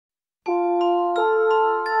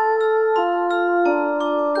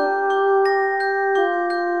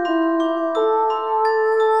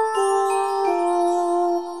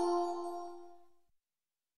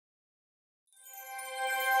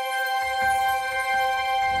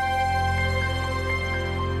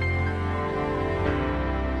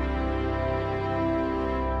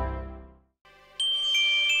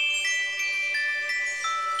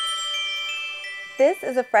This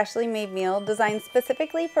is a freshly made meal designed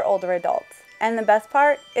specifically for older adults. And the best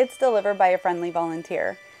part, it's delivered by a friendly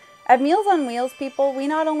volunteer. At Meals on Wheels people, we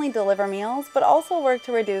not only deliver meals, but also work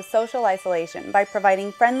to reduce social isolation by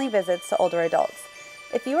providing friendly visits to older adults.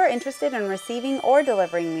 If you are interested in receiving or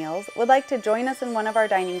delivering meals, would like to join us in one of our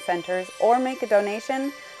dining centers, or make a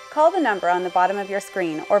donation, call the number on the bottom of your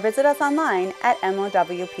screen or visit us online at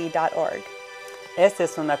mowp.org. Esta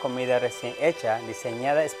es una comida recién hecha,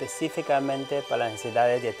 diseñada específicamente para las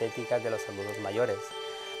necesidades dietéticas de los adultos mayores.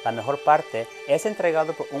 La mejor parte es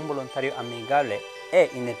entregado por un voluntario amigable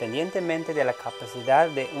e independientemente de la capacidad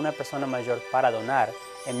de una persona mayor para donar.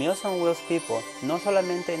 En Meals on Wheels People no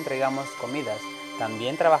solamente entregamos comidas,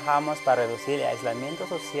 también trabajamos para reducir el aislamiento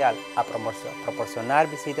social, a proporcionar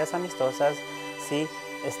visitas amistosas. Si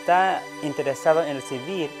está interesado en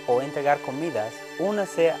recibir o entregar comidas,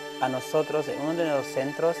 únase a nosotros en uno de los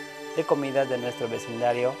centros de comida de nuestro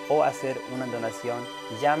vecindario o hacer una donación.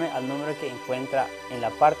 Llame al número que encuentra en la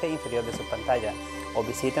parte inferior de su pantalla o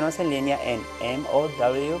visítenos en línea en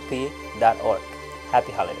mowp.org.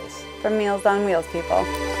 Happy Holidays. From Meals on Wheels people.